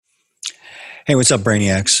Hey, what's up,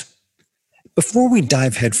 Brainiacs? Before we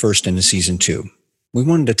dive headfirst into season two, we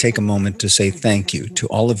wanted to take a moment to say thank you to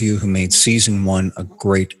all of you who made season one a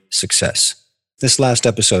great success. This last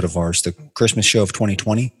episode of ours, the Christmas show of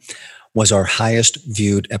 2020, was our highest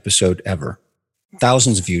viewed episode ever.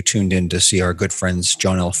 Thousands of you tuned in to see our good friends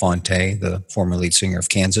John Elefante, the former lead singer of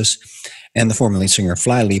Kansas, and the former lead singer of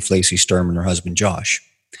Flyleaf, Lacey Sturm, and her husband Josh.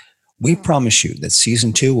 We promise you that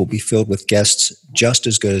season two will be filled with guests just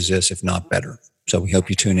as good as this, if not better. So we hope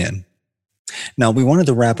you tune in. Now, we wanted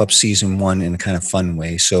to wrap up season one in a kind of fun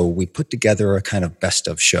way, so we put together a kind of best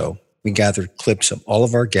of show. We gathered clips of all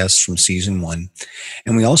of our guests from season one,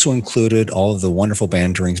 and we also included all of the wonderful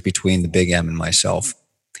banterings between the Big M and myself,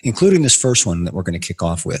 including this first one that we're going to kick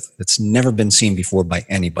off with that's never been seen before by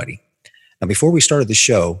anybody. Now, before we started the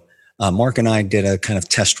show, Mark and I did a kind of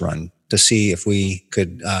test run to see if we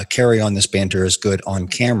could carry on this banter as good on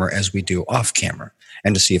camera as we do off camera,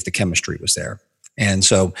 and to see if the chemistry was there. And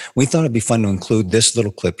so we thought it'd be fun to include this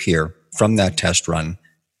little clip here from that test run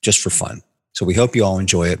just for fun. So we hope you all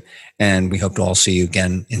enjoy it, and we hope to all see you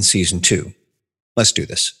again in season two. Let's do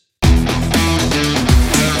this.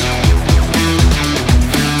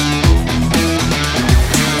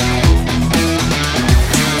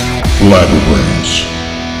 Blabberbrains.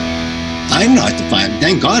 I'm not defined.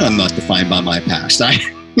 Thank God I'm not defined by my past.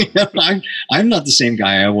 I'm not the same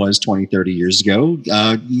guy I was 20, 30 years ago.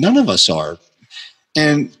 None of us are.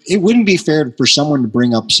 And it wouldn't be fair for someone to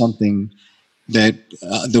bring up something that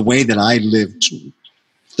the way that I lived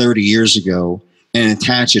 30 years ago and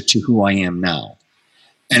attach it to who I am now.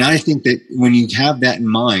 And I think that when you have that in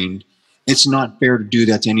mind, it's not fair to do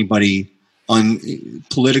that to anybody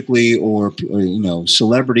politically or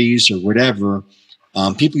celebrities or whatever.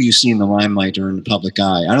 People you see in the limelight or in the public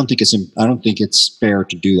eye. I don't think it's fair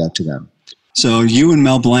to do that to them. So you and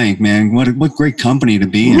Mel Blanc, man, what great company to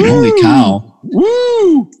be in. Woo! Holy cow.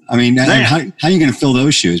 Woo! I mean, how are you going to fill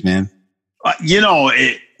those shoes, man?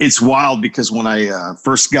 It's wild because when I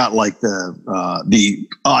first got like the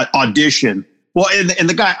audition, well, and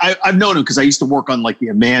the guy, I've known him because I used to work on like the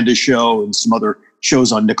Amanda Show and some other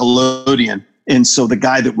shows on Nickelodeon. And so the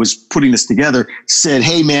guy that was putting this together said,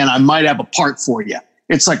 "Hey, man, I might have a part for you.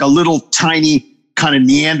 It's like a little tiny kind of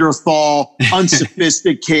Neanderthal,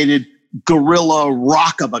 unsophisticated gorilla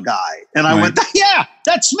rock of a guy." And I went, "Yeah,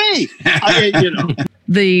 that's me."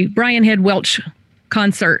 The Brian Head Welch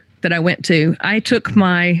concert that I went to, I took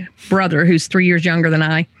my brother, who's 3 years younger than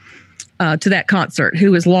I, to that concert,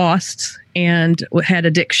 who was lost and had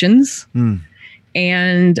addictions.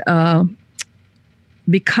 And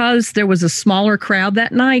because there was a smaller crowd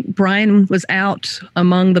that night, Brian was out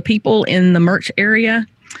among the people in the merch area,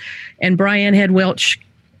 and Brian Head Welch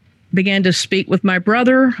began to speak with my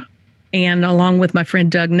brother, and along with my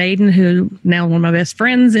friend Doug Naden, who now one of my best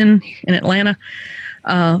friends in Atlanta.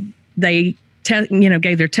 They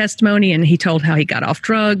gave their testimony, and he told how he got off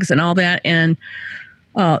drugs and all that, and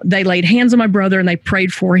they laid hands on my brother and they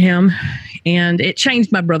prayed for him, and it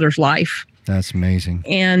changed my brother's life. That's amazing.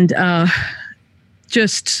 And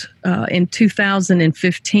just in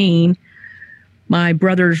 2015, my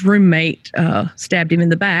brother's roommate stabbed him in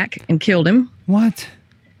the back and killed him. What?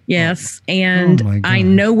 Yes. And I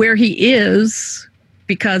know where he is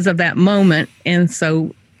because of that moment. And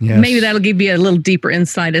so maybe that'll give you a little deeper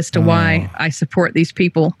insight as to why I support these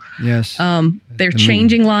people. Yes. They're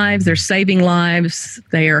changing lives. They're saving lives.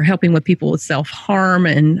 They are helping with people with self-harm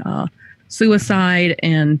and suicide.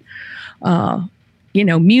 And,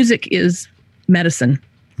 music is medicine.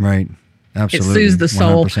 Right. Absolutely. It soothes the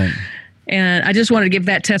soul. 100%. And I just wanted to give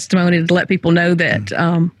that testimony to let people know that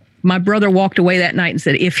my brother walked away that night and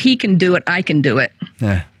said, if he can do it, I can do it.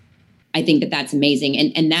 Yeah. I think that that's amazing.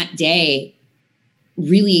 And that day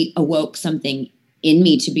really awoke something in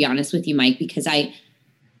me, to be honest with you, Mike, because I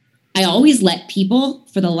always let people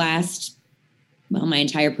for the last, my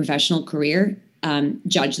entire professional career,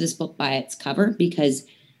 judge this book by its cover because,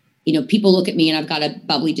 people look at me and I've got a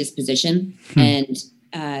bubbly disposition and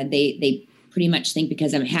they pretty much think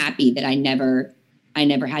because I'm happy that I never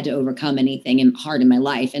had to overcome anything hard in my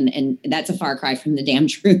life. And that's a far cry from the damn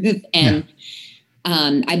truth. And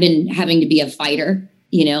I've been having to be a fighter,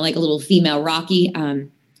 like a little female Rocky,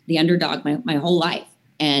 the underdog my whole life.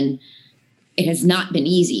 And it has not been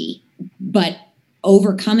easy, but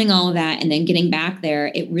overcoming all of that and then getting back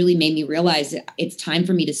there, it really made me realize that it's time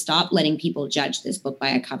for me to stop letting people judge this book by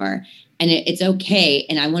a cover. And it's okay.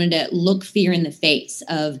 And I wanted to look fear in the face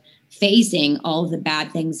of facing all of the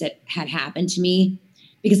bad things that had happened to me,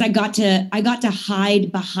 because I got to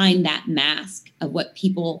hide behind that mask of what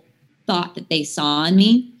people thought that they saw in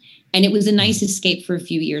me. And it was a nice escape for a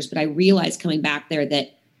few years, but I realized coming back there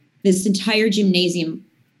that this entire gymnasium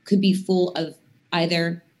could be full of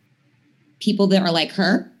either people that are like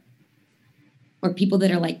her or people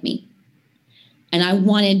that are like me. And I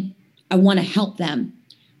want to help them.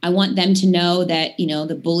 I want them to know that,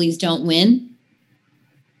 the bullies don't win.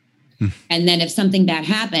 And then if something bad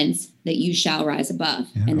happens, that you shall rise above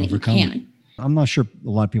and that overcome. You can. I'm not sure a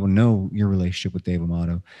lot of people know your relationship with Dave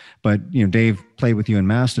Amato, but Dave played with you in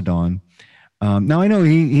Mastodon. Now I know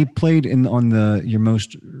he played on your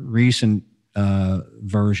most recent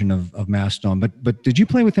version of Mastodon, but did you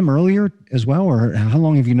play with him earlier as well, or how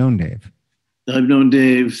long have you known Dave? I've known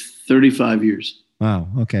Dave 35 years. Wow.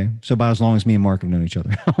 Okay. So about as long as me and Mark have known each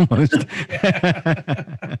other, almost.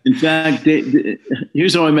 In fact,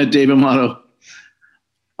 here's how I met Dave Amato.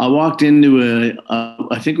 I walked into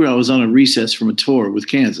I think I was on a recess from a tour with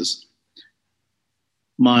Kansas.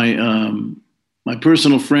 My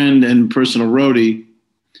personal friend and personal roadie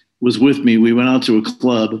was with me. We went out to a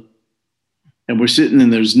club, and we're sitting,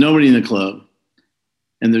 and there's nobody in the club.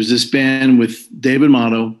 And there's this band with Dave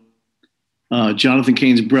Amato, Jonathan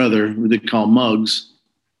Cain's brother, who they call Muggs,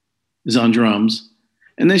 is on drums.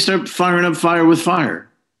 And they start firing up Fire with Fire.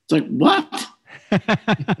 It's like, what?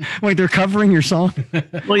 Wait, they're covering your song?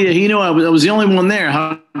 Well, yeah, I was the only one there.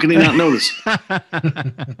 How can they not know this? That's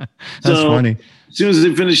funny. As soon as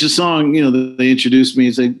they finished the song, they introduced me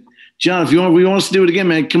and said, John, if you want us to do it again,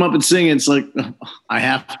 man, come up and sing it. It's like, I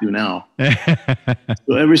have to now.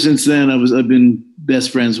 So ever since then, I've been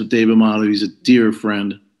best friends with Dave Amato. He's a dear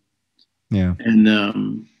friend. Yeah.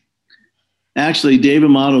 And actually, Dave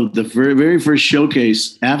Amato, the very, very first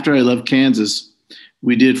showcase after I left Kansas,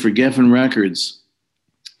 we did for Geffen Records.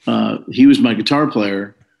 He was my guitar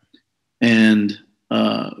player, and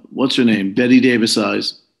what's her name? Betty Davis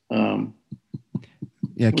Eyes. Kim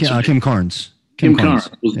Carnes. Kim Carnes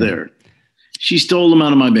was there. She stole him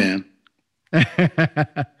out of my band.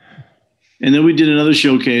 And then we did another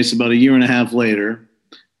showcase about a year and a half later,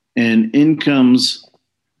 and in comes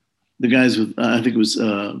the guys with, I think it was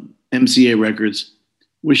MCA Records,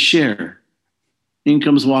 with Cher. In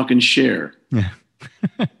comes walking Cher. Yeah.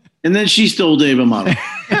 And then she stole Dave Amato.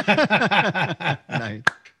 Nice.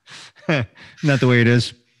 Not the way it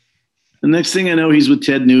is. The next thing I know, he's with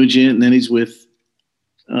Ted Nugent, and then he's with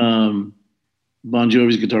Bon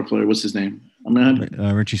Jovi's guitar player. What's his name?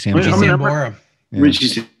 Richie Sambora. Sambora. Yeah.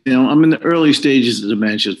 Richie, I'm in the early stages of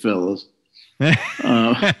dementia, fellas. You're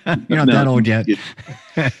not that old yet.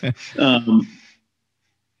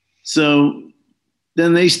 So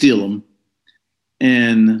then they steal him,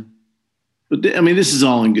 but this is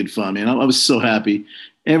all in good fun, man. I was so happy.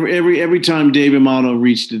 Every time Dave Amato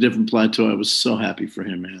reached a different plateau, I was so happy for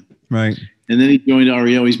him, man. Right. And then he joined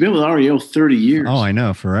REO. He's been with REO 30 years. Oh, I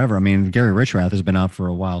know, forever. Gary Richrath has been out for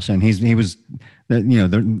a while, and he was,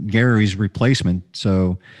 Gary's replacement.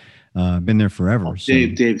 So, been there forever. Oh,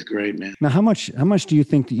 Dave's great, man. Now, how much do you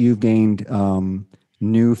think that you've gained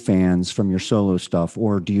new fans from your solo stuff,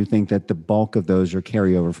 or do you think that the bulk of those are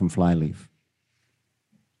carryover from Flyleaf?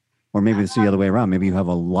 Or maybe it's the other way around. Maybe you have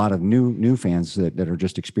a lot of new fans that are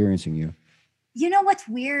just experiencing you. You know what's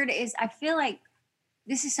weird is I feel like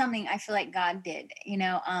this is something I feel like God did,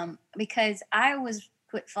 because I was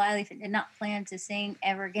quit Flyleaf and did not plan to sing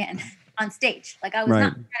ever again on stage. Like I was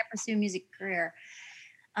not trying to pursue a music career.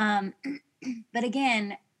 But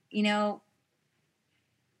again,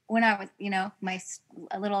 when I was,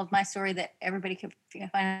 a little of my story that everybody could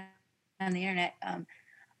find on the internet,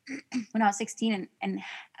 when I was 16 and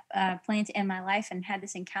planned to end my life and had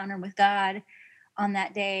this encounter with God on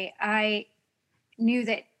that day, I knew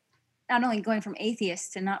that not only going from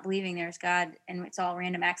atheist to not believing there's God and it's all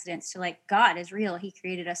random accidents to like God is real. He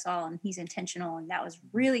created us all and he's intentional. And that was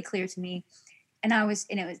really clear to me. And it was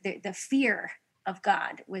the fear of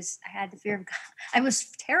God I had the fear of God. I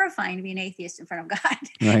was terrifying to be an atheist in front of God.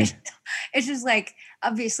 Right. It's just like,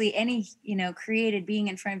 obviously any, created being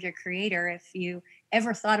in front of your creator, if you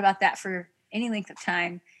ever thought about that for any length of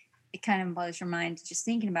time, it kind of blows your mind just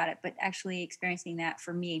thinking about it. But actually experiencing that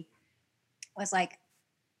for me was like,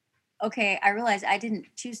 okay, I realized I didn't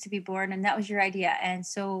choose to be born and that was your idea. And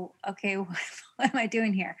so, okay, what am I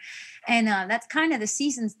doing here? And that's kind of the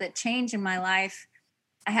seasons that change in my life.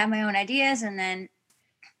 I have my own ideas. And then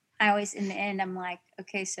I always, in the end, I'm like,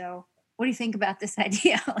 okay, so what do you think about this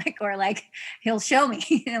idea? He'll show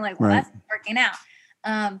me, well, that's not working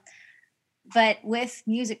out. But with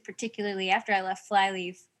music, particularly after I left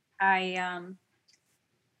Flyleaf, I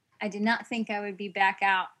did not think I would be back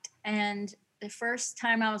out. And the first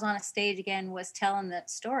time I was on a stage again was telling the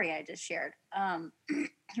story I just shared.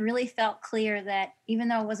 It really felt clear that even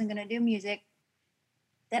though I wasn't going to do music,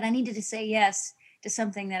 that I needed to say yes to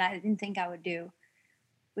something that I didn't think I would do.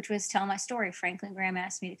 which was tell my story. Franklin Graham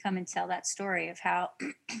asked me to come and tell that story of how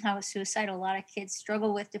I was suicidal. A lot of kids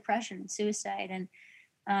struggle with depression and suicide.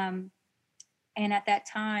 And at that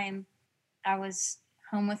time I was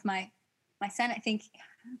home with my son. I think,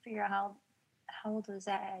 I don't figure out how old was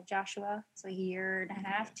that, Joshua? So a year and a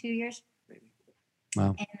half, 2 years.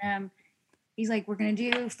 Wow. And he's like, we're going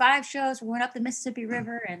to do 5 shows. We're going up the Mississippi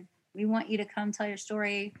River and we want you to come tell your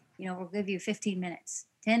story. You know, we'll give you 15 minutes,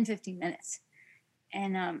 10, 15 minutes.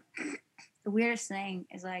 And the weirdest thing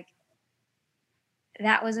is, like,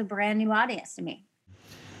 that was a brand new audience to me.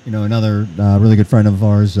 You know, another really good friend of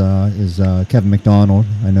ours is Kevin McDonald.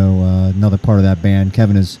 I know another part of that band.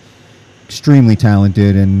 Kevin is extremely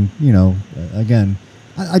talented, and, you know, again,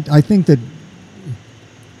 I think that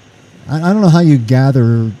I don't know how you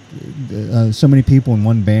gather so many people in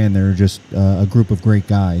one band. They're just a group of great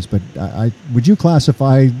guys. But would you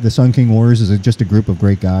classify the Sun King Warriors as just a group of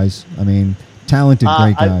great guys? I mean, talented,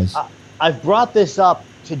 great guys. I've brought this up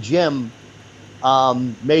to Jim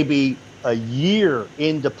maybe a year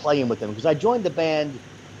into playing with them, because I joined the band,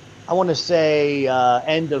 I want to say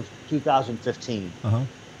end of 2015.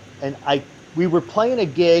 And we were playing a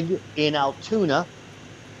gig in Altoona,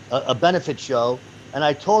 a benefit show, and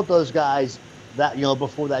I told those guys that, you know,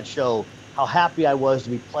 before that show, how happy I was to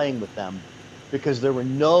be playing with them, because there were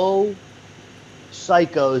no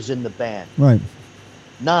psychos in the band. Right.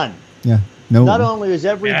 None. Yeah. No. Not only is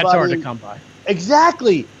everybody... Yeah, it's hard to come by.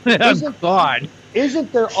 Exactly. God.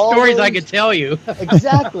 Isn't there always... Stories I could tell you.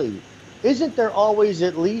 Exactly. Isn't there always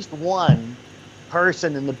at least one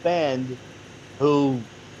person in the band who,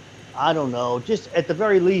 I don't know, just at the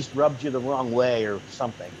very least rubs you the wrong way or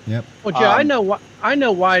something? Yep. Well, Joe, I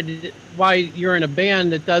know why you're in a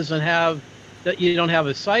band that you don't have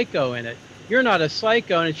a psycho in it. You're not a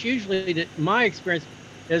psycho, and it's usually, my experience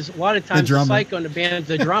is, a lot of times the psycho in the band's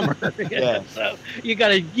a drummer. Yeah. So you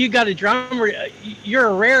got a drummer. You're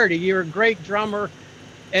a rarity. You're a great drummer,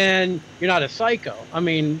 and you're not a psycho. I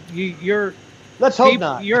mean, you're. Let's hope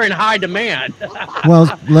not. You're in high demand.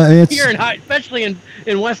 Well, it's, you're in high, especially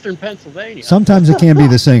in Western Pennsylvania. Sometimes it can be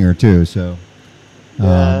the singer too. So,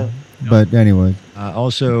 but anyway.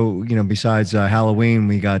 Also, you know, besides Halloween,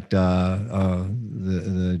 we got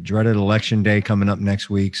the dreaded election day coming up next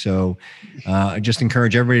week. So I just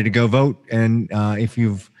encourage everybody to go vote. And if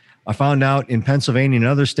I found out in Pennsylvania and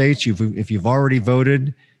other states, if you've already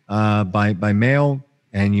voted by mail,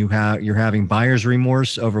 and you're having buyer's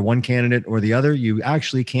remorse over one candidate or the other, you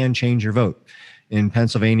actually can change your vote in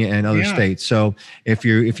Pennsylvania and other states. So if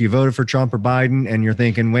you voted for Trump or Biden and you're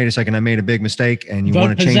thinking, wait a second, I made a big mistake, and you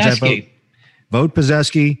want to change that vote, vote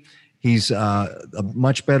Pazesky. He's a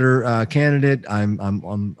much better candidate. I'm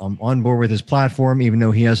on board with his platform, even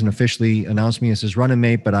though he hasn't officially announced me as his running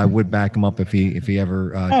mate. But I would back him up if he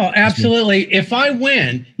ever. Oh, absolutely! If I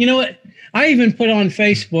win, you know what? I even put on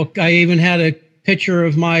Facebook. I even had a picture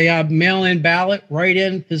of my mail-in ballot, right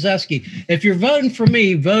in Pazesky. If you're voting for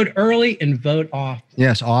me, vote early and vote often.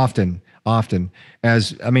 Yes, often.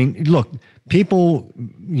 Look, people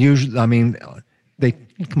usually,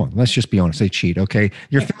 come on, let's just be honest, they cheat, okay?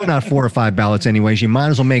 You're filling out 4 or 5 ballots anyways. You might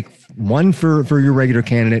as well make 1 for your regular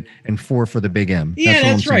candidate and 4 for the big M. Yeah,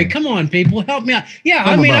 that's right. Come on, people, help me out. Yeah,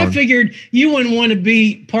 I figured you wouldn't want to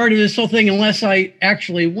be part of this whole thing unless I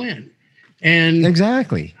actually win. And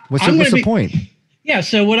exactly. What's the point? Yeah.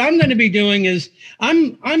 So what I'm going to be doing is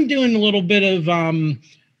I'm doing a little bit of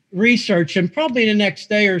research, and probably the next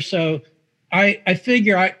day or so, I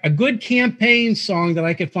figure a good campaign song that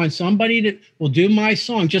I could find somebody that will do my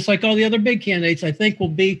song, just like all the other big candidates, I think will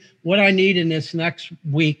be what I need in this next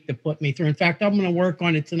week to put me through. In fact, I'm going to work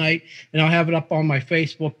on it tonight, and I'll have it up on my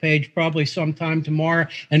Facebook page probably sometime tomorrow.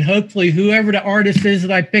 And hopefully whoever the artist is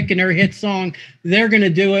that I pick in their hit song, they're going to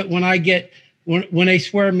do it when they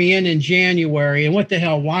swear me in January. And what the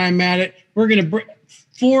hell, why I'm at it, we're going to,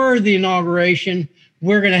 for the inauguration,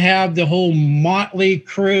 we're going to have the whole Motley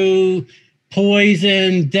Crue,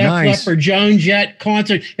 Poison, Def Leppard, Joan Jett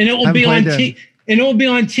concert, and it will be on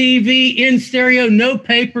TV in stereo, no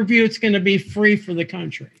pay-per-view. It's going to be free for the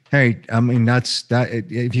country. Hey, I mean, that's that.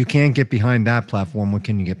 If you can't get behind that platform, what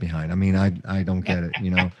can you get behind? I mean, I don't get it,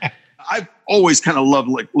 you know. I've always kind of loved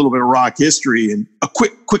like a little bit of rock history. And a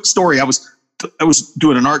quick story. I was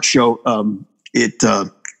doing an art show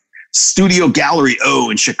at Studio Gallery O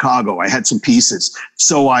in Chicago. I had some pieces.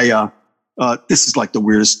 So this is like the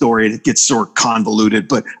weirdest story. It gets sort of convoluted,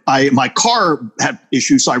 but my car had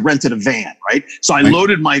issues, so I rented a van, right? So I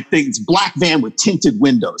loaded my things, black van with tinted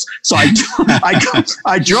windows. So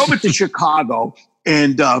I drove it to Chicago,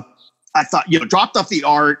 and I thought, dropped off the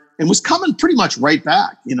art and was coming pretty much right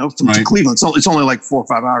back, to Cleveland. So it's only like 4 or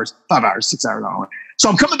 5 hours, 6 hours. So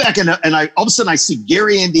I'm coming back and I all of a sudden I see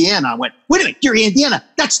Gary, Indiana. I went, wait a minute, Gary, Indiana,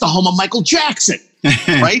 that's the home of Michael Jackson,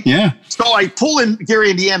 right? Yeah. So I pull in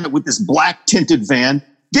Gary, Indiana with this black tinted van.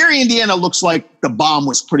 Gary, Indiana looks like the bomb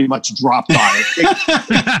was pretty much dropped on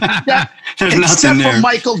it. Except for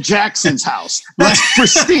Michael Jackson's house. That's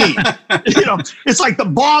pristine. It's like the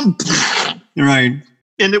bomb. Right.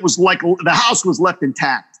 And it was like the house was left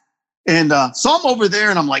intact. And so I'm over there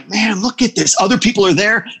and I'm like, man, look at this. Other people are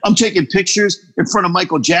there. I'm taking pictures in front of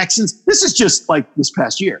Michael Jackson's. This is just like this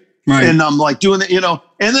past year. Right. And I'm like doing it,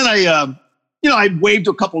 and then I waved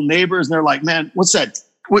to a couple neighbors and they're like, man, what's that?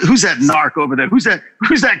 Who's that narc over there? Who's that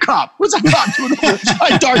cop? What's that cop doing over there?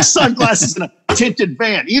 I had dark sunglasses in a tinted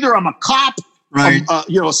van. Either I'm a cop, right?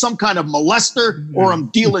 Some kind of molester, or I'm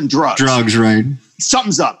dealing drugs. Drugs, right?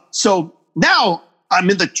 Something's up. So now I'm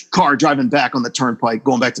in the car driving back on the turnpike,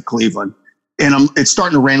 going back to Cleveland, and it's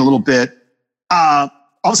starting to rain a little bit. All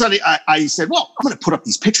of a sudden, I said, well, I'm going to put up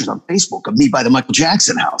these pictures on Facebook of me by the Michael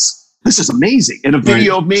Jackson house. This is amazing. And a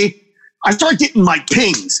video of me. I start getting my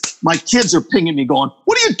pings. My kids are pinging me going,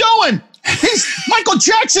 what are you doing? Michael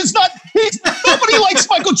Jackson's nobody likes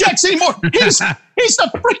Michael Jackson anymore. He's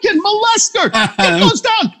the freaking molester. Take those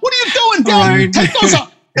down. What are you doing, Dad? Right. Take those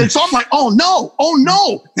off. And so I'm like, oh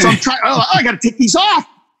no. So I'm trying, I got to take these off.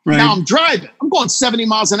 Right. Now I'm driving. I'm going 70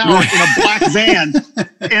 miles an hour in a black van.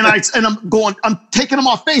 And I'm taking them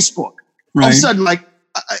off Facebook. Right. All of a sudden, like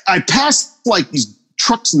I passed like these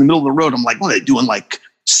trucks in the middle of the road. I'm like, what are they doing? Like,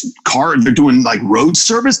 they're doing like road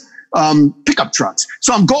service, pickup trucks.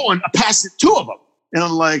 So I'm going past two of them, and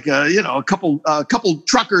I'm like, a couple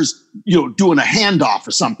truckers, doing a handoff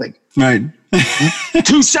or something. Right.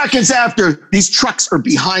 2 seconds after, these trucks are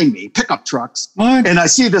behind me, pickup trucks, what? And I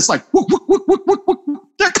see this like, whoop, whoop, whoop, whoop, whoop, whoop.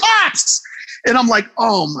 They're cops, and I'm like,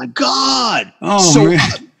 oh my god. Oh, so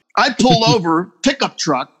I pull over, pickup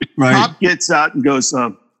truck. Right. Cop gets out and goes,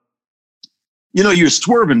 you're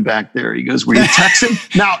swerving back there. He goes, were you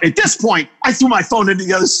texting? Now, at this point, I threw my phone into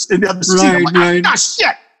the other seat. I'm like,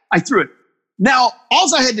 shit. I threw it. Now,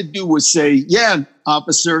 all I had to do was say, yeah,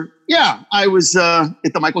 officer. Yeah, I was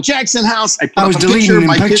at the Michael Jackson house. I was deleting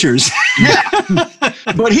pictures. Yeah.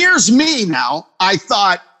 But here's me now. I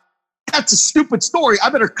thought, that's a stupid story. I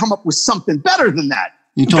better come up with something better than that.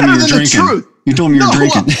 You told me you were drinking. You told me you were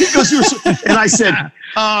drinking. Because and I said,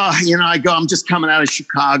 I'm just coming out of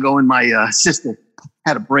Chicago, and my sister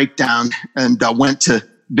had a breakdown and went to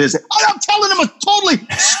visit. I'm telling him a totally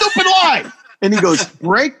stupid lie. And he goes,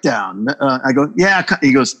 breakdown? I go, yeah.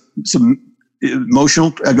 He goes, some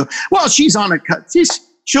emotional. I go, well, she's on a cut.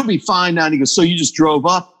 She'll be fine now. And he goes, so you just drove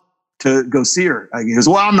up to go see her? He goes,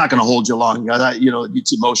 well, I'm not going to hold you long.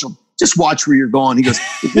 It's emotional. Just watch where you're going. He goes,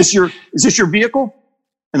 is this your vehicle?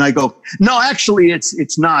 And I go, no, actually,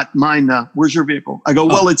 it's not mine. Where's your vehicle? I go,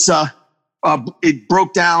 well, it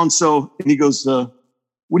broke down. So, and he goes,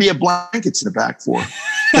 what do you have blankets in the back for?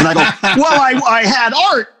 And I go, well, I had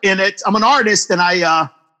art in it. I'm an artist, and I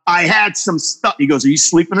had some stuff. He goes, are you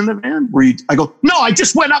sleeping in the van? I go, no, I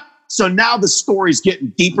just went up. So now the story's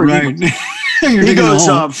getting deeper. Right. He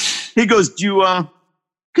goes, do you,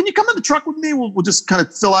 can you come in the truck with me? We'll just kind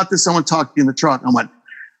of fill out this. I want to talk to you in the truck. I went,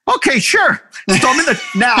 okay, sure. So I'm in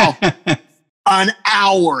now. An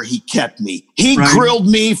hour he kept me. He grilled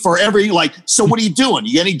me for so what are you doing?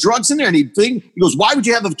 You got any drugs in there? Anything? He goes, why would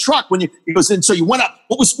you have a truck when he goes, and so you went up.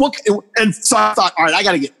 And so I thought, all right, I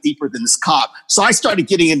got to get deeper than this cop. So I started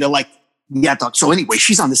getting into so anyway,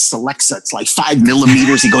 she's on this Alexa. It's like 5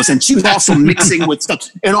 millimeters. He goes, and she was also mixing with stuff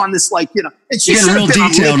and on this and she's real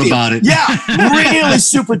detailed about it. Yeah, really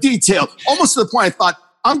super detailed. Almost to the point I thought,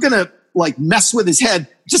 I'm going to mess with his head,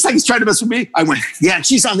 just like he's trying to mess with me. I went, yeah,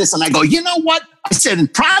 she's on this. And I go, you know what? I said,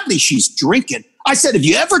 and probably she's drinking. I said, have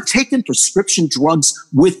you ever taken prescription drugs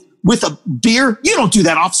with a beer? You don't do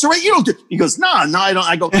that, officer, right? You don't do. He goes, no, I don't.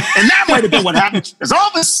 I go, and that might have been what happened. Because all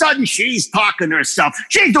of a sudden she's talking to herself.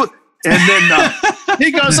 She do it. And then he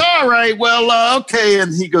goes, all right, well, okay.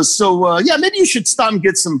 And he goes, so yeah, maybe you should stop and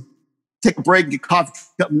take a break, get coffee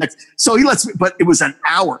next. So he lets me, but it was an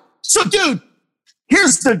hour. So dude,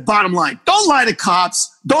 here's the bottom line. Don't lie to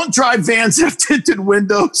cops. Don't drive vans that have tinted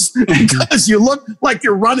windows because you look like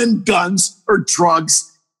you're running guns or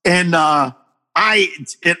drugs. And I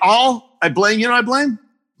blame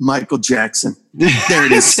Michael Jackson. There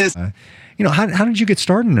it is. How did you get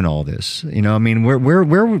started in all this? I mean,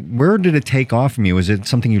 where did it take off from you? Was it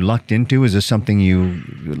something you lucked into? Is this something you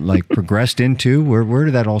progressed into? Where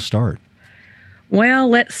did that all start? Well,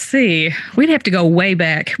 let's see. We'd have to go way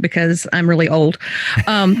back because I'm really old.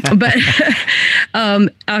 But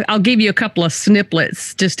I'll give you a couple of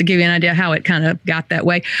snippets just to give you an idea how it kind of got that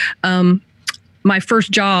way. My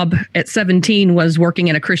first job at 17 was working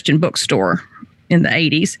in a Christian bookstore in the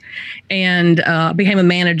 80s, and became a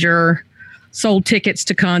manager, sold tickets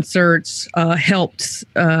to concerts, helped,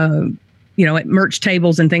 at merch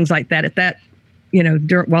tables and things like that. At that,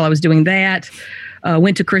 while I was doing that,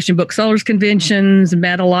 went to Christian booksellers conventions,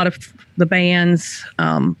 met a lot of the bands,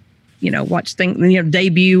 watched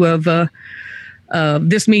debut of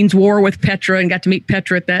This Means War with Petra, and got to meet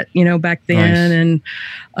Petra at that, back then.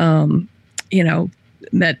 Nice. And,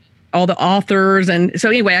 met all the authors. And so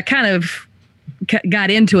anyway, I kind of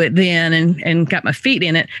got into it then and got my feet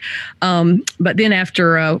in it. But then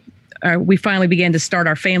after we finally began to start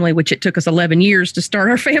our family, which it took us 11 years to start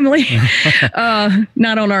our family,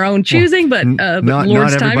 not on our own choosing, but not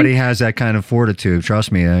Lord's everybody timing. has that kind of fortitude.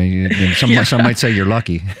 Trust me. Some might say you're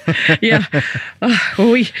lucky. Yeah.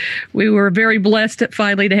 Well, we were very blessed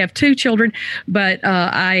finally to have 2 children, but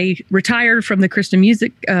I retired from the Christian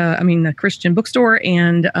the Christian bookstore,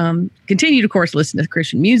 and continued, of course, listen to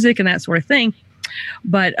Christian music and that sort of thing.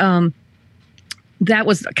 But that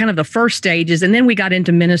was kind of the first stages. And then we got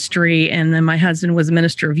into ministry, and then my husband was a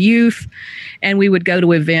minister of youth, and we would go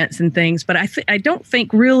to events and things. But I don't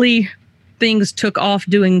think really things took off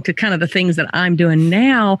doing to kind of the things that I'm doing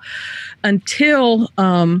now until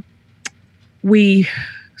we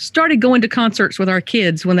started going to concerts with our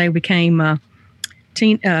kids when they became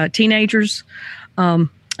teenagers. I'm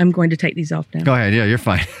going to take these off now. Go ahead. Yeah, you're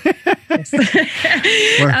fine.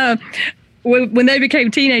 When they became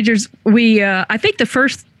teenagers, I think the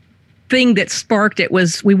first thing that sparked it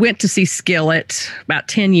was we went to see Skillet about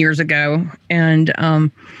 10 years ago, and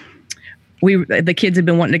the kids had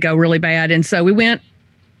been wanting to go really bad, and so we went,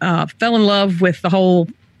 fell in love with the whole,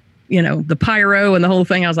 the pyro and the whole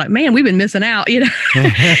thing. I was like, man, we've been missing out,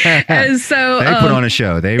 And so they put on a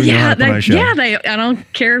show. They know how to put on a show. Yeah, I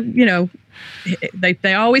don't care,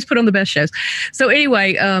 they always put on the best shows. So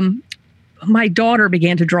anyway, my daughter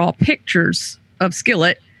began to draw pictures of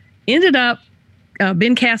Skillet. Ended up,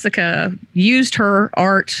 Ben Cassica used her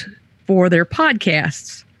art for their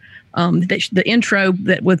podcasts. The intro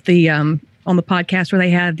that with the on the podcast where they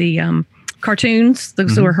had the cartoons,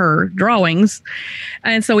 those were her drawings,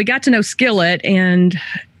 and so we got to know Skillet, and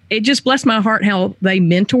it just blessed my heart how they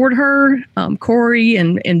mentored her, Corey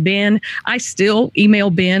and Ben. I still email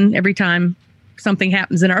Ben every time something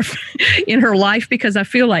happens in her life, because I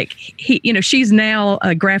feel like she's now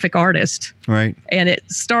a graphic artist, right? And it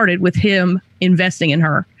started with him investing in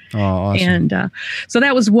her. Oh, awesome. And so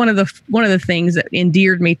that was one of the things that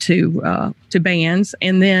endeared me to bands.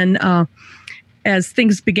 And then as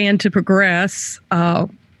things began to progress,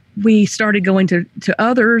 we started going to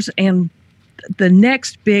others, and the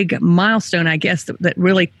next big milestone, I guess, that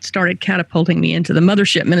really started catapulting me into the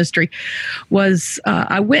mothership ministry was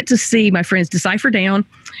I went to see my friends Decipher Down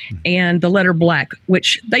and The Letter Black,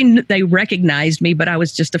 which they recognized me, but I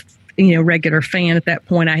was just a regular fan at that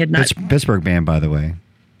point. I had not. Pittsburgh band, by the way.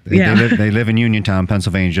 They live in Uniontown,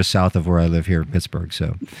 Pennsylvania, just south of where I live here in Pittsburgh.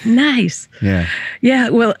 So nice. Yeah.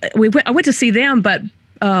 Well, I went to see them, but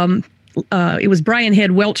it was Brian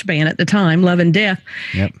Head Welch band at the time, Love and Death,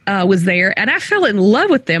 was there, and I fell in love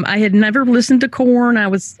with them. I had never listened to Korn. I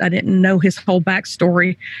didn't know his whole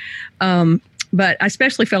backstory, but I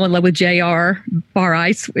especially fell in love with J.R. Bar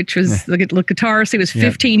Ice, which was the guitarist. He was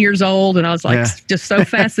 15 years old, and I was just so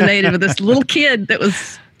fascinated with this little kid that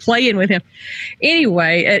was playing with him.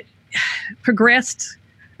 Anyway, it progressed.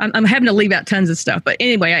 I'm having to leave out tons of stuff, but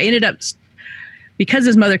anyway, I ended up, because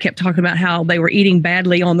his mother kept talking about how they were eating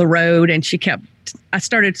badly on the road, and I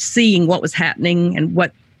started seeing what was happening and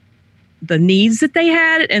what the needs that they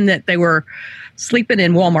had, and that they were sleeping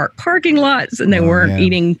in Walmart parking lots, and they weren't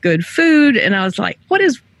eating good food. And I was like,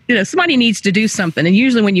 somebody needs to do something. And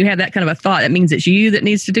usually when you have that kind of a thought, that means it's you that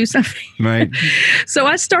needs to do something. Right. So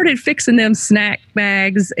I started fixing them snack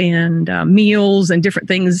bags and meals and different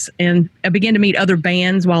things. And I began to meet other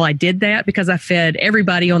bands while I did that, because I fed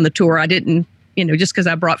everybody on the tour. I didn't, just because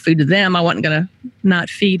I brought food to them, I wasn't going to not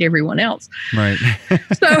feed everyone else. Right.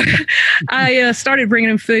 So I started bringing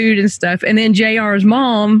them food and stuff. And then JR's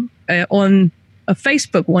mom on a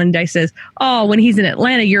Facebook one day says, "Oh, when he's in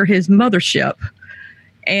Atlanta, you're his mothership."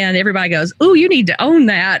 And everybody goes, "Ooh, you need to own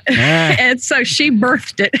that." And so she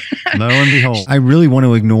birthed it. Lo and behold. I really want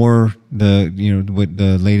to ignore what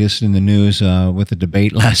the latest in the news with the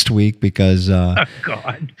debate last week, because oh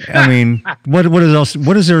God. I mean, what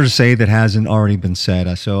is there to say that hasn't already been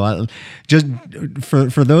said? So just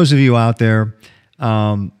for those of you out there,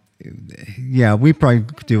 yeah, we probably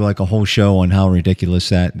could do like a whole show on how ridiculous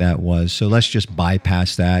that was. So let's just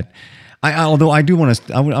bypass that. Although I do want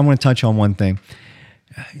to, I want to touch on one thing.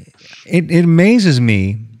 It amazes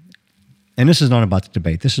me, and this is not about the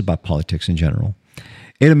debate. This is about politics in general.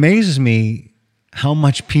 It amazes me how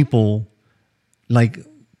much people like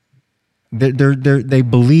they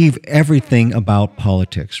believe everything about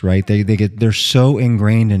politics, right? They're so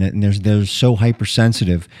ingrained in it, and they're so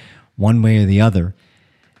hypersensitive, one way or the other.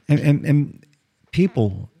 And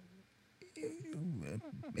people,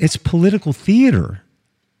 it's political theater,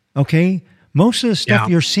 okay? Most of the stuff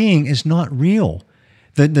you're seeing is not real.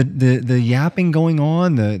 The yapping going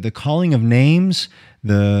on, the calling of names,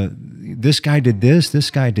 this guy did this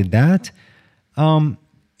guy did that.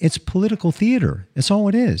 It's political theater. That's all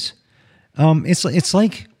it is. It's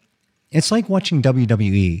like watching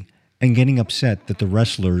WWE and getting upset that the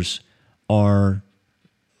wrestlers are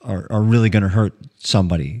really going to hurt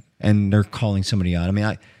somebody and they're calling somebody out. I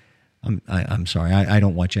mean, I'm sorry, I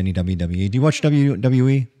don't watch any WWE. Do you watch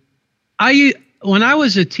WWE? When I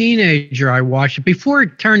was a teenager, I watched it before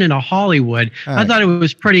it turned into Hollywood. Right. I thought it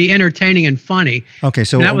was pretty entertaining and funny. Okay,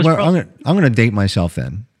 so I'm going to date myself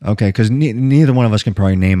then. Okay, because neither one of us can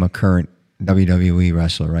probably name a current WWE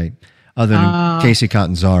wrestler, right? Other than Casey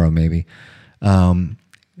Catanzaro, maybe,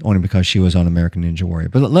 only because she was on American Ninja Warrior.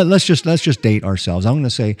 But let's just date ourselves. I'm going to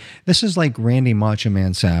say this is like Randy Macho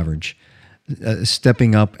Man Savage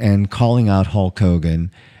stepping up and calling out Hulk Hogan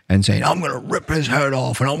and saying, I'm going to rip his head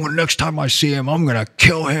off, and next time I see him, I'm going to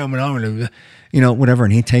kill him, and I'm going to, whatever.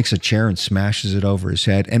 And he takes a chair and smashes it over his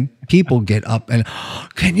head, and people get up and,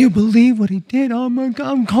 can you believe what he did? Oh my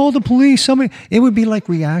God, call the police. Somebody. It would be like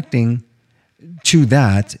reacting to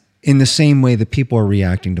that in the same way that people are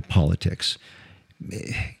reacting to politics.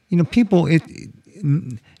 People,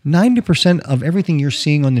 90% of everything you're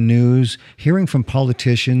seeing on the news, hearing from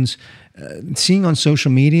politicians, seeing on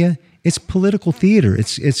social media, it's political theater.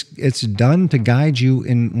 It's done to guide you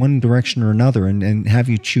in one direction or another and have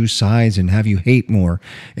you choose sides and have you hate more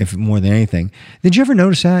than anything. Did you ever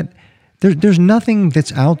notice that? There's nothing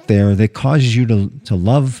that's out there that causes you to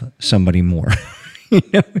love somebody more.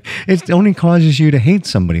 It only causes you to hate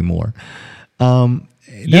somebody more. I don't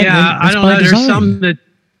know. There's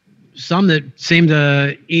some that seem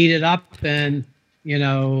to eat it up, and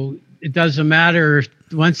it doesn't matter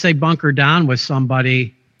once they bunker down with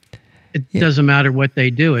somebody. It doesn't matter what they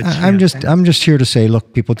do. I'm just here to say,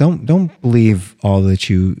 look, people, don't believe all that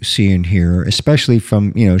you see and hear, especially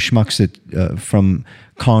from schmucks that from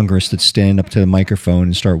Congress that stand up to the microphone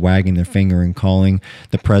and start wagging their finger and calling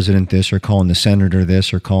the president this, or calling the senator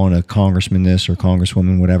this, or calling a congressman this, or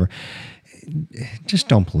congresswoman whatever. Just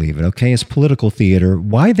don't believe it, okay? It's political theater.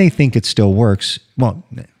 Why they think it still works? Well,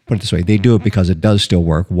 put it this way: they do it because it does still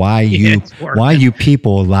work. Why you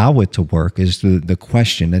people allow it to work is the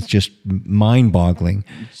question. That's just mind-boggling.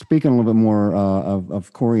 Speaking a little bit more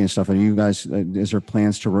of Corey and stuff, are you guys? Is there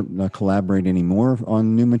plans to collaborate anymore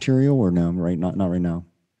on new material, or no? Right, not right now.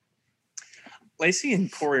 Lacey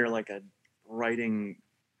and Corey are like a writing.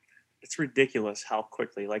 It's ridiculous how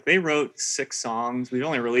quickly. Like, they wrote 6 songs. We've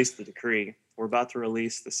only released The Decree. We're about to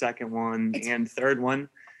release the second one and third one.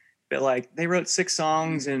 But like, they wrote 6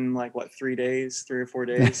 songs in like 3 or 4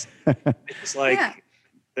 days. It's like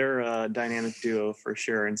they're a dynamic duo for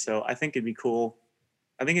sure. And so I think it'd be cool.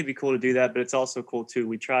 To do that, but it's also cool too.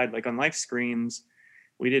 We tried, like on Life Screams,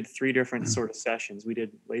 we did 3 different sort of sessions. We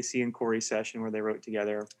did Lacey and Corey session where they wrote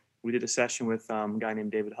together. We did a session with a guy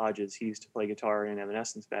named David Hodges. He used to play guitar in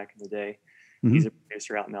Evanescence back in the day. Mm-hmm. He's a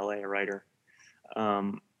producer out in LA, a writer.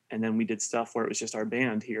 And then we did stuff where it was just our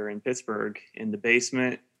band here in Pittsburgh in the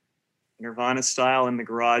basement, Nirvana style, in the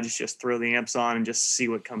garage, just throw the amps on and just see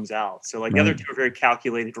what comes out. So like the other 2 are very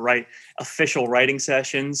calculated, official writing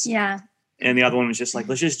sessions. Yeah. And the other one was just like,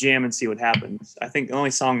 let's just jam and see what happens. I think the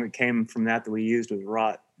only song that came from that we used was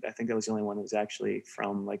Rot. I think that was the only one that was actually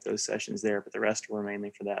from like those sessions there, but the rest were mainly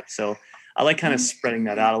for that. So I like kind of spreading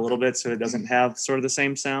that out a little bit so it doesn't have sort of the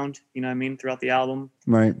same sound, you know what I mean, throughout the album.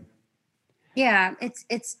 Right. Yeah,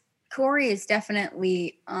 it's Corey is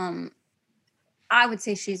definitely I would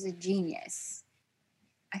say she's a genius.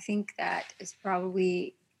 I think that is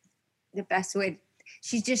probably the best way.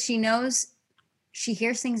 She knows, she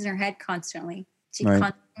hears things in her head constantly. She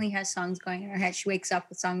constantly has songs going in her head. She wakes up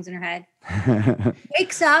with songs in her head.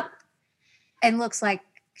 Wakes up and looks like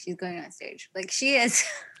she's going on stage. Like, she is.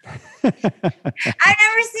 I've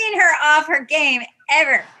never seen her off her game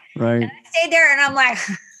ever. Right. And I stayed there and I'm like,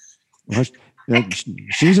 well,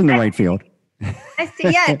 she's in the right field. I see.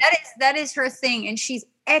 Yeah, that is her thing, and she's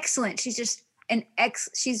excellent. She's just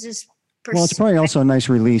she's just Well, it's probably also a nice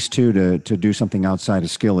release too to do something outside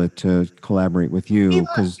of Skillet to collaborate with you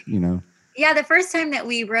because Yeah, the first time that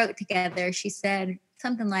we wrote together, she said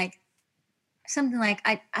something like,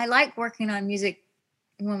 I like working on music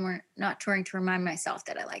when we're not touring to remind myself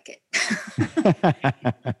that I like it.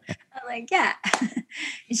 I'm like, yeah.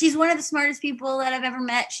 And she's one of the smartest people that I've ever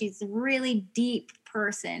met. She's a really deep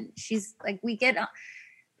person. She's like, we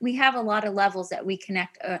have a lot of levels that we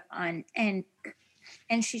connect on, and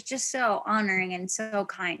she's just so honoring and so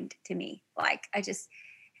kind to me. Like, I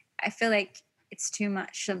feel like it's too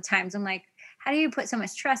much sometimes. I'm like, how do you put so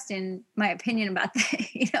much trust in my opinion about that?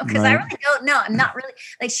 Because I really don't know. I'm not really,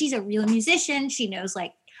 like, she's a real musician. She knows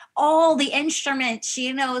like all the instruments.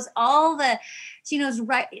 She knows every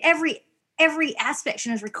aspect.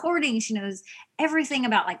 She knows recording. She knows everything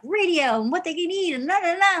about like radio and what they can eat and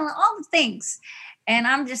all the things. And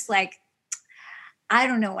I'm just like, I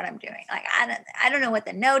don't know what I'm doing. Like, I don't know what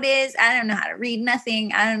the note is. I don't know how to read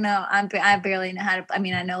nothing. I don't know. I barely know how to, I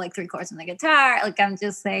know like 3 chords on the guitar. Like, I'm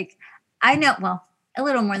just like, I know, well, a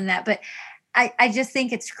little more than that, but I just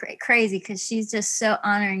think it's crazy because she's just so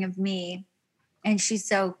honoring of me and she's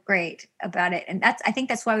so great about it. And I think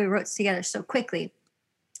that's why we wrote together so quickly.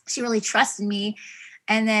 She really trusted me.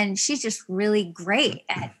 And then she's just really great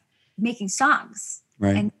at making songs.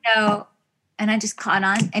 Right. And so, and I just caught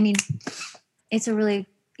on. I mean, it's a really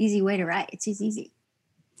easy way to write. It's easy.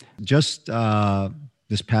 Just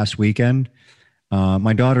this past weekend,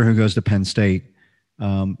 my daughter who goes to Penn State,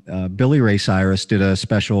 Billy Ray Cyrus did a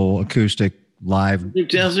special acoustic live.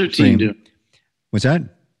 How's their team doing? What's that?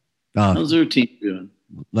 How's their team doing?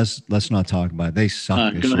 Let's not talk about it. They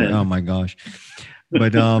suck this year. Ahead. Oh my gosh.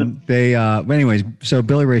 But but anyways, so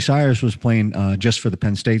Billy Ray Cyrus was playing just for the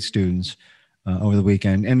Penn State students over the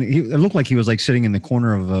weekend, and it looked like he was like sitting in the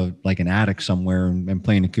corner of an attic somewhere and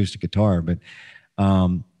playing acoustic guitar. But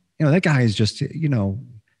that guy is just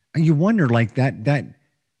you wonder like that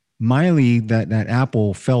Miley that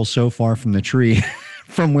apple fell so far from the tree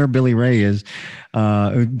from where Billy Ray is.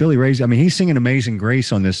 Billy Ray's, he's singing Amazing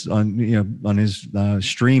Grace on his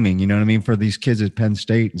streaming, you know what I mean, for these kids at Penn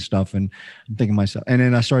State and stuff. And I'm thinking to myself, and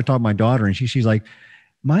then I started talking to my daughter and she's like,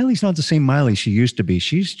 Miley's not the same Miley she used to be.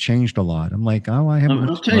 She's changed a lot. I'm like, oh, I haven't.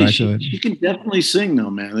 I'll tell you, she can definitely sing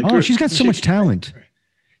though, man. She's got so much talent.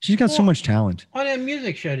 She's got so much talent. On that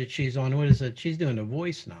music show that she's on, what is it? She's doing The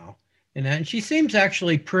Voice now. And she seems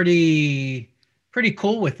actually pretty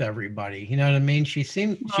cool with everybody. You know what I mean? She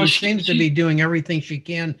seems to be doing everything she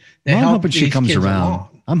can to help. I'm hoping she comes around.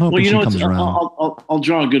 Along. I'm hoping she comes around. I'll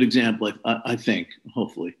draw a good example. I think,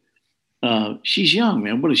 hopefully, she's young,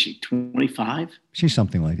 man. What is she? 25? She's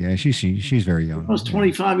something like that. Yeah, she's very young. I was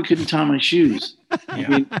 25. I couldn't tie my shoes.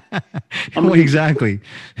 Well, exactly.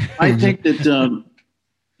 I think that,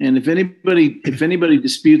 and if anybody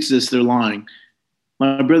disputes this, they're lying.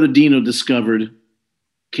 My brother Dino discovered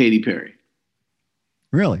Katy Perry.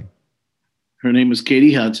 Really? Her name was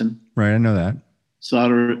Katie Hudson. Right, I know that. Saw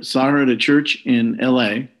her at a church in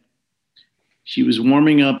L.A. She was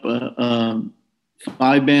warming up a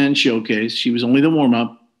 5-band showcase. She was only the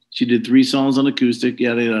warm-up. She did 3 songs on acoustic,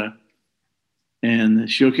 yada, yada. And the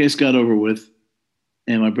showcase got over with.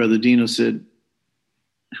 And my brother Dino said,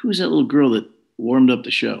 who's that little girl that warmed up the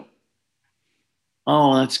show?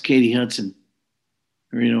 Oh, that's Katie Hudson.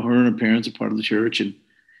 Her and her parents are part of the church. And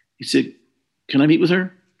he said, can I meet with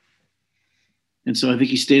her? And so I think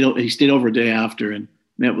he stayed over a day after and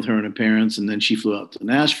met with her and her parents. And then she flew out to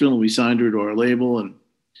Nashville and we signed her to our label and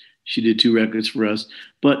she did 2 records for us.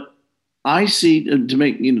 But I see,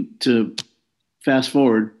 to fast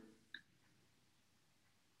forward,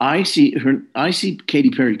 I see Katy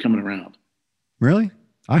Perry coming around. Really?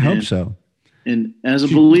 I hope so. And as a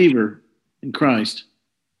believer in Christ,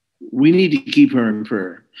 we need to keep her in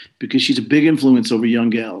prayer because she's a big influence over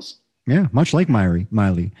young gals. Yeah, much like Miley.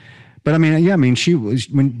 But she was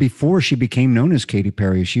before she became known as Katy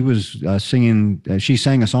Perry, she was singing. She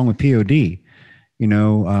sang a song with POD,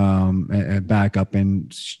 back up,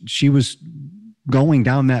 and she was going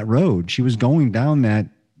down that road. She was going down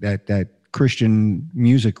that Christian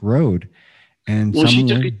music road, and she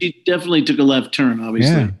definitely took a left turn.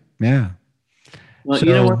 Obviously, yeah. Well,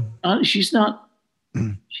 you know what? She's not.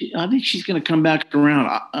 I think she's going to come back around.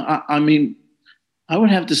 I would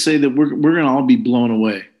have to say that we're going to all be blown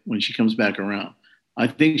away when she comes back around. I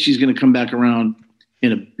think she's going to come back around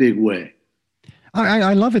in a big way.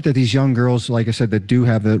 I love it that these young girls, like I said, that do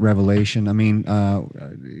have the revelation.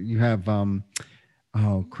 You have,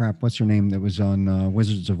 oh crap, what's her name that was on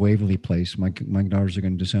Wizards of Waverly Place? My daughters are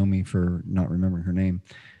going to disown me for not remembering her name.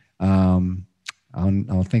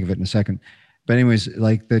 I'll think of it in a second. But anyways,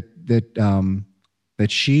 like that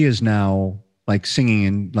that she is now like singing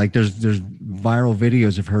in, like there's viral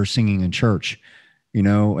videos of her singing in church, you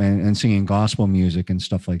know, and singing gospel music and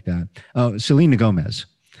stuff like that. Selena Gomez.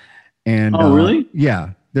 And oh, really?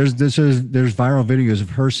 Yeah, there's viral videos of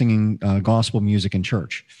her singing gospel music in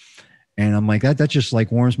church. And I'm like, that just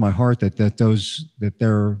like warms my heart that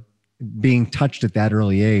they're being touched at that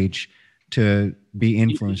early age to be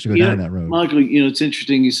influenced to go down that road. Michael, you know, it's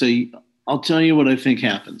interesting you say, I'll tell you what I think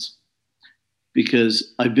happens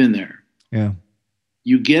because I've been there. Yeah.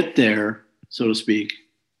 You get there, so to speak,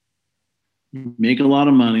 make a lot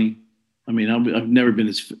of money. I mean, I've never been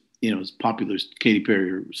as popular as Katy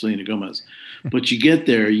Perry or Selena Gomez, but you get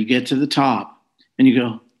there, you get to the top and you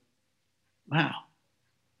go, wow.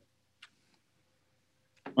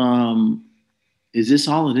 Is this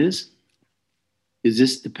all it is? Is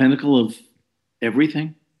this the pinnacle of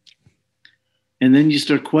everything? And then you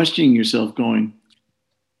start questioning yourself going,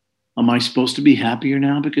 am I supposed to be happier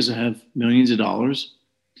now because I have millions of dollars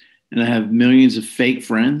and I have millions of fake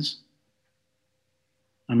friends?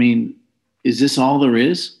 I mean, is this all there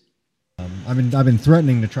is? I've been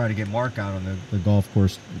threatening to try to get Mark out on the golf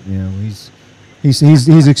course. You know,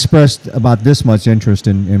 he's expressed about this much interest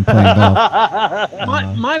in playing golf.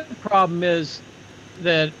 My problem is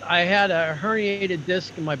that I had a herniated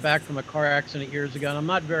disc in my back from a car accident years ago, and I'm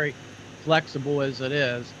not very flexible as it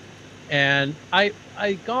is. And I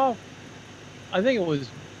golf, I think it was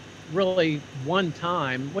really one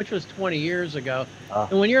time, which was 20 years ago.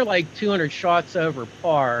 And when you're like 200 shots over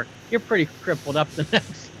par, you're pretty crippled up the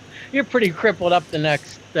next. You're pretty crippled up the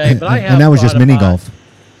next day. But I have, and that was just mini golf.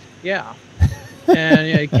 Yeah.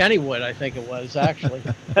 And Kennywood, I think it was actually.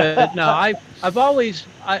 But no, I've always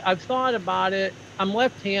I've thought about it. I'm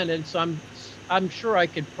left-handed, so I'm sure I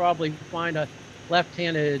could probably find a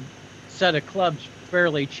left-handed set of clubs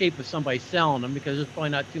fairly cheap if somebody's selling them, because there's probably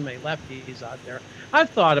not too many lefties out there.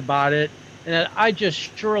 I've thought about it, and I just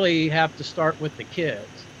surely have to start with the kids,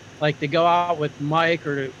 like to go out with Mike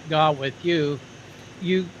or to go out with you.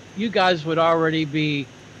 You guys would already be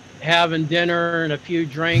having dinner and a few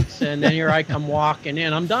drinks, and then here I come walking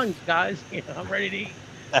in. I'm done, guys. I'm ready to eat.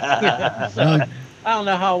 So I don't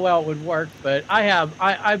know how well it would work, but I've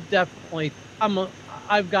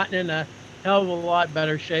gotten in a hell of a lot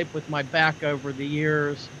better shape with my back over the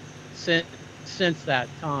years since that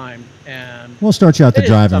time. And we'll start you out the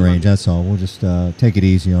driving range. That's all. We'll just take it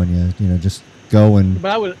easy on you. You know, just go and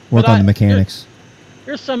work on the mechanics.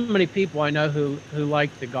 There's so many people I know who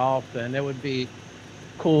like to golf, and it would be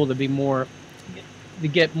cool to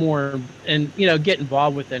get more and get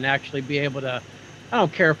involved with it and actually be able to. I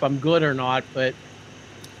don't care if I'm good or not, but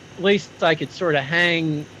at least I could sort of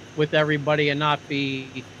hang with everybody and not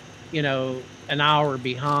be, an hour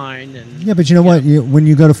behind. And yeah, but you know what? When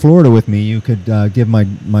you go to Florida with me, you could give my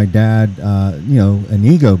dad, an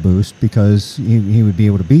ego boost because he would be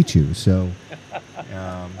able to beat you. So,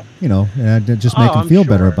 and just make him feel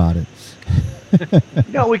better about it.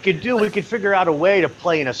 We could figure out a way to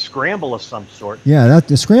play in a scramble of some sort. Yeah,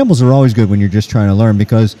 the scrambles are always good when you're just trying to learn,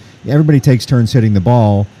 because everybody takes turns hitting the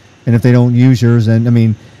ball, and if they don't use yours,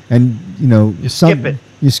 you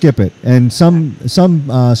skip it. And some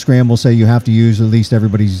scrambles say you have to use at least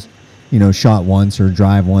everybody's, shot once or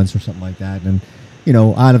drive once or something like that. And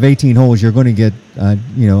out of 18 holes, you're going to get a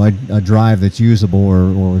drive that's usable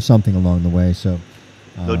or something along the way. So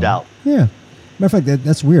no doubt. Yeah. Matter of fact,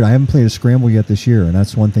 that's weird. I haven't played a scramble yet this year, and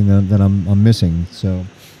that's one thing that I'm missing. So,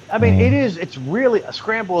 I mean, it's really, a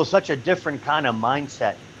scramble is such a different kind of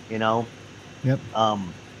mindset, Yep.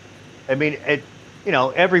 I mean,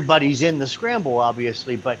 everybody's in the scramble,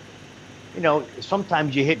 obviously, but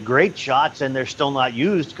sometimes you hit great shots and they're still not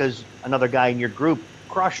used because another guy in your group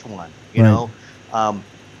crushed one. You know, and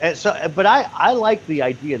so, but I like the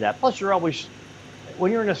idea of that. Plus, you're always,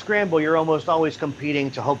 when you're in a scramble, you're almost always competing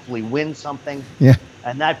to hopefully win something. Yeah.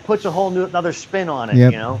 And that puts a whole new another spin on it.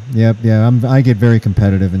 Yep. Yeah. I get very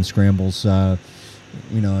competitive in scrambles. Trying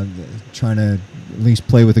to at least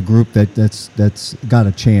play with a group that's got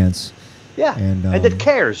a chance. Yeah. And that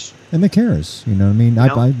cares. And that cares. You know what I mean?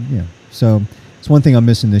 So it's one thing I'm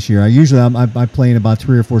missing this year. I play in about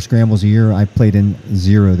 3 or 4 scrambles a year. I played in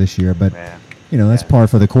 0 this year, but that's par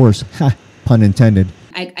for the course. Pun intended.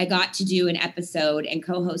 I got to do an episode and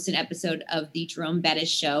co-host an episode of the Jerome Bettis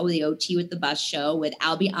show, the OT with the Bus show, with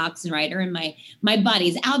Albie Oxenreiter and my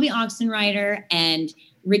buddies, Albie Oxenreiter and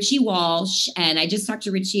Richie Walsh. And I just talked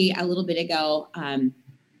to Richie a little bit ago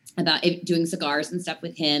about doing cigars and stuff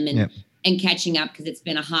with him and catching up, because it's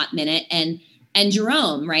been a hot minute. And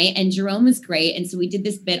Jerome, right? And Jerome was great. And so we did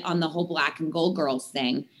this bit on the whole Black and Gold Girls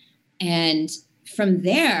thing. And from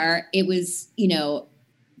there, it was,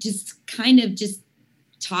 just kind of just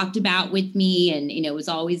talked about with me. And, you know, it was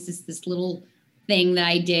always this little thing that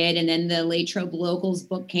I did. And then the Latrobe Locals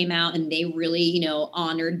book came out, and they really, you know,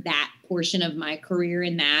 honored that portion of my career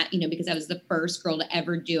in that, you know, because I was the first girl to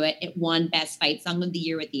ever do it. It won Best Fight Song of the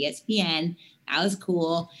Year with ESPN. That was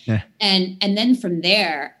cool. Yeah. And then from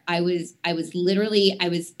there, I was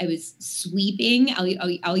sweeping.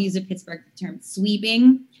 I'll use a Pittsburgh term,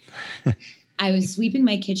 sweeping. I was sweeping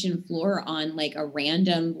my kitchen floor on like a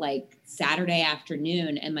random like Saturday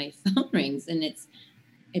afternoon, and my phone rings, and it's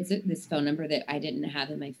this phone number that I didn't have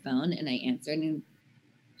in my phone, and I answered, and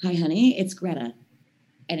hi honey, it's Greta.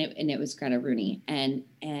 And it was Greta Rooney. And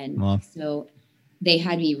Wow. So they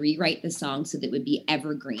had me rewrite the song so that it would be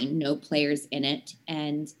evergreen, no players in it,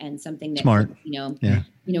 and something that Smart. would, you know, Yeah.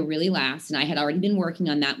 really last. And I had already been working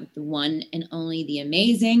on that with the one and only, the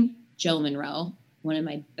amazing Joe Monroe, one of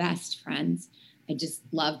my best friends. I just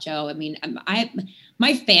love Joe. I mean,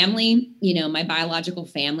 my family, you know, my biological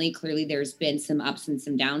family, clearly there's been some ups and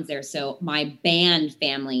some downs there. So my band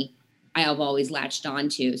family, I have always latched on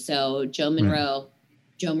to. So Joe Monroe,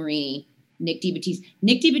 Joe Marini, Nick DiBattiste.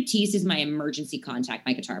 Nick DiBattiste is my emergency contact,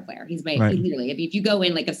 my guitar player. He's my, Right. he literally, if you go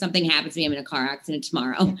in, like if something happens to me, I'm in a car accident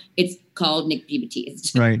tomorrow, it's called Nick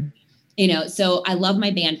DiBattiste. Right. You know, so I love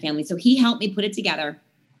my band family. So he helped me put it together,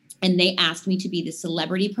 and they asked me to be the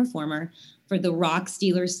celebrity performer for the Rock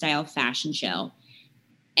Steelers style fashion show.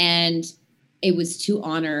 And it was to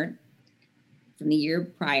honor, from the year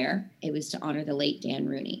prior, it was to honor the late Dan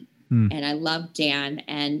Rooney. And I love Dan,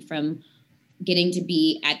 and from getting to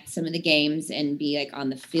be at some of the games and be like on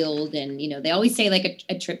the field, and you know, they always say like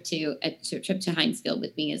a trip to Heinz Field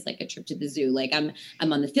with me is like a trip to the zoo. Like I'm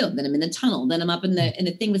on the field, then I'm in the tunnel, then I'm up in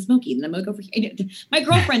the thing with Smokey, then I'm gonna go over here. My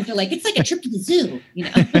girlfriends are like, it's like a trip to the zoo, you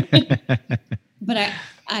know. But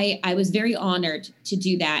I was very honored to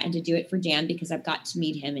do that and to do it for Dan, because I've got to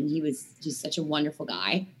meet him, and he was just such a wonderful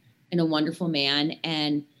guy and a wonderful man.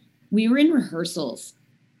 And we were in rehearsals,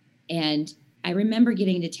 and I remember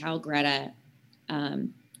getting to tell Greta,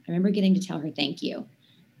 her thank you,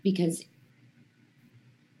 because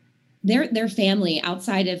their family,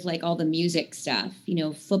 outside of like all the music stuff, you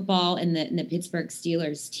know, football and the Pittsburgh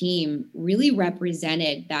Steelers team really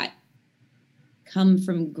represented that come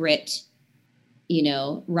from grit, you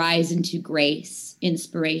know, rise into grace,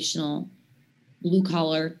 inspirational, blue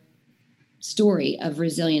collar story of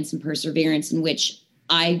resilience and perseverance, in which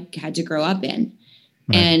I had to grow up in.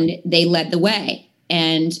 Right. And they led the way.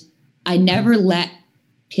 And I never let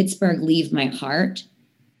Pittsburgh leave my heart.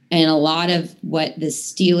 And a lot of what the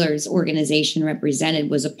Steelers organization represented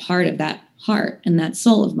was a part of that heart and that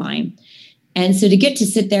soul of mine. And so to get to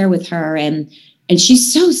sit there with her, and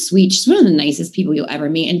she's so sweet. She's one of the nicest people you'll ever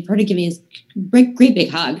meet. And for her to give me this great big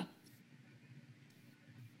hug.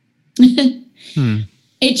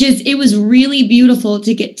 It was really beautiful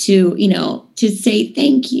to get to, you know, to say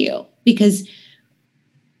thank you, because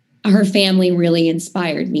her family really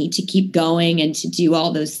inspired me to keep going and to do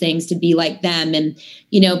all those things, to be like them. And,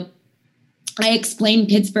 you know, I explained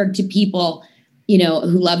Pittsburgh to people, you know,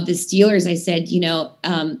 who love the Steelers. I said, you know,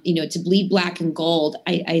 to bleed black and gold,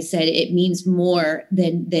 I said it means more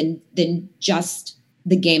than just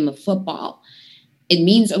the game of football. It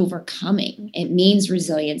means overcoming. It means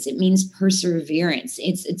resilience. It means perseverance.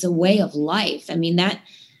 It's a way of life. I mean,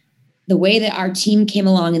 the way that our team came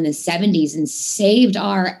along in the 70s and saved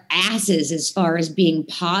our asses as far as being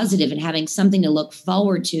positive and having something to look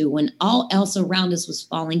forward to when all else around us was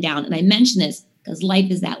falling down. And I mention this because life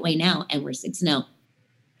is that way now, and we're 6-0.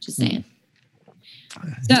 Just saying.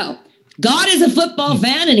 So God is a football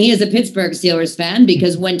fan, and he is a Pittsburgh Steelers fan,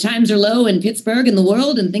 because when times are low in Pittsburgh and the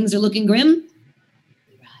world and things are looking grim,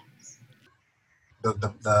 we rise.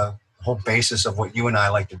 The whole basis of what you and I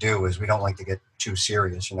like to do is we don't like to get too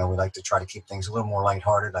serious. You know, we like to try to keep things a little more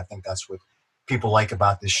lighthearted. I think that's what people like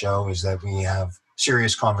about this show, is that we have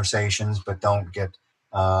serious conversations, but don't get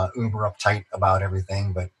uber uptight about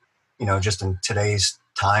everything. But, you know, just in today's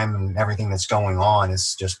time and everything that's going on,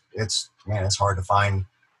 it's hard to find,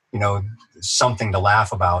 you know, something to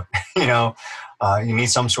laugh about. You know, you need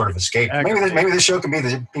some sort of escape. Maybe this show can be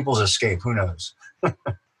the people's escape. Who knows?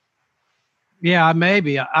 Yeah,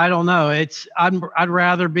 maybe. I don't know. I'd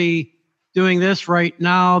rather be doing this right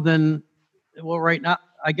now than, well, right now,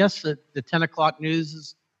 I guess the 10 o'clock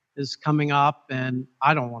news is coming up, and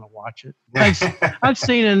I don't want to watch it. I've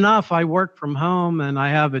seen enough. I work from home, and I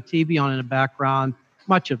have a TV on in the background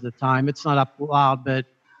much of the time. It's not up loud, but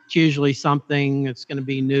it's usually something, it's going to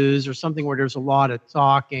be news or something where there's a lot of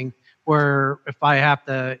talking, where if I have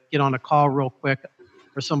to get on a call real quick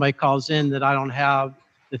or somebody calls in that I don't have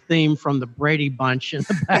the theme from the Brady Bunch in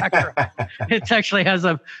the background. It actually has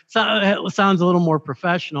it sounds a little more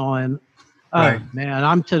professional. And Right. man,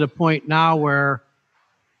 I'm to the point now where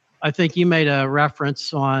I think you made a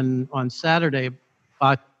reference on Saturday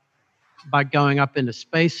about going up into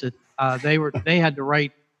space. They had the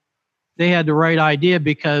right idea,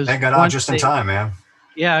 because They got out just in time, man.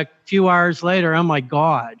 Yeah, a few hours later, oh my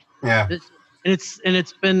God. Yeah. It's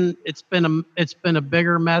been a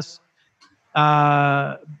bigger mess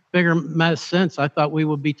since. I thought we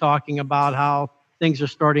would be talking about how things are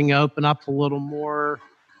starting to open up a little more,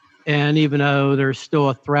 and even though there's still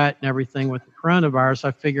a threat and everything with the coronavirus,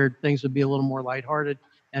 I figured things would be a little more lighthearted.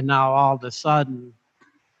 And now all of a sudden,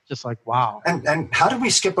 just like, wow. And how did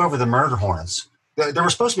we skip over the murder hornets? There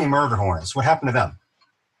were supposed to be murder hornets. What happened to them?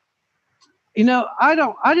 You know, I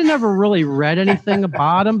never really read anything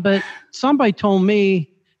about them, but somebody told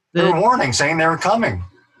me There were that warnings saying they were coming.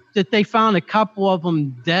 they found a couple of them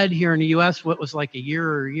dead here in the U.S. What was like a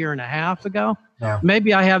year and a half ago. Yeah.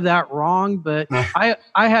 Maybe I have that wrong, but I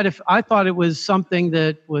thought it was something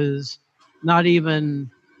that was not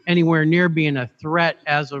even anywhere near being a threat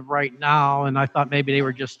as of right now, and I thought maybe they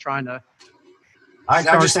were just trying to. I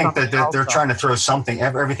just think that they're else trying to throw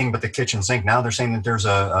everything but the kitchen sink. Now they're saying that there's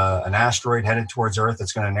an asteroid headed towards Earth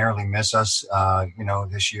that's going to narrowly miss us,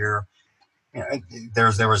 this year. You know,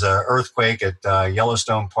 there was an earthquake at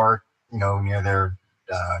Yellowstone Park, near their,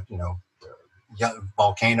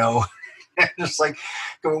 volcano. It's like,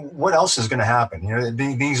 what else is going to happen?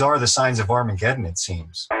 These are the signs of Armageddon, it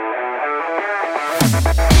seems.